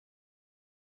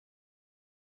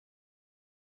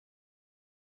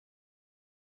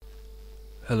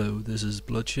Hello, this is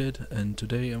BloodShed, and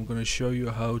today I'm going to show you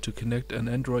how to connect an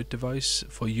Android device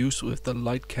for use with the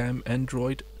liteCam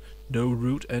Android no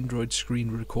root Android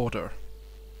screen recorder.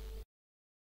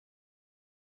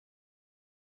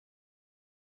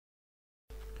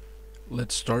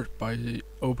 Let's start by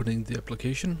opening the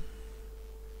application.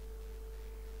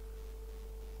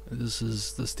 This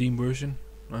is the Steam version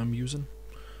I'm using.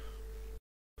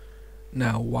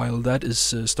 Now, while that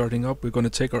is starting up, we're going to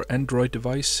take our Android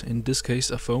device, in this case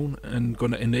a phone, and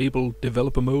going to enable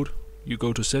developer mode. You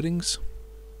go to settings,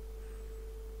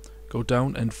 go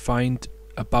down and find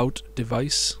about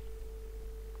device.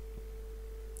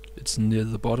 It's near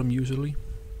the bottom usually,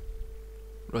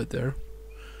 right there.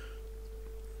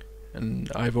 And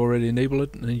I've already enabled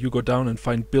it, and you go down and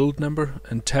find build number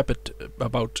and tap it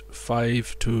about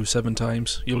 5 to 7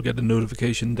 times. You'll get a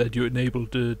notification that you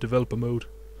enabled the developer mode.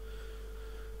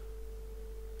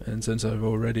 And since I've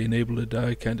already enabled it,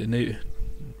 I can't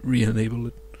re-enable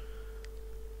it.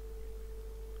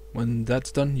 When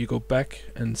that's done, you go back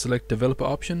and select developer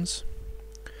options,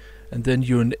 and then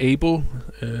you enable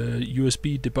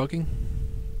USB debugging,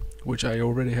 which I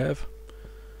already have.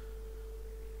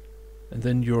 And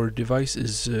then your device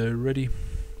is ready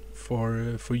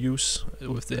for use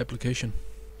with the application.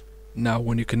 Now,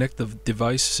 when you connect the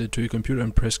device to your computer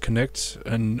and press connect,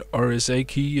 an RSA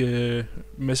key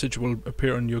message will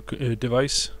appear on your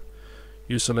device.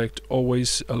 You select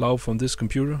always allow from this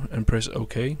computer and press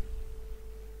OK.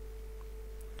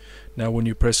 Now, when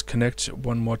you press connect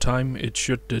one more time, it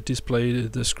should display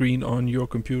the screen on your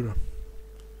computer.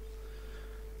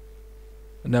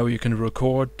 Now you can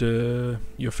record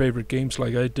your favorite games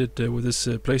like I did with this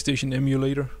PlayStation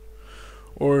emulator.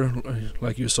 Or,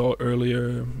 like you saw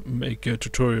earlier, make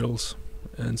tutorials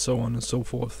and so on and so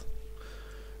forth.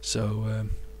 So,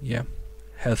 yeah,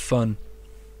 have fun.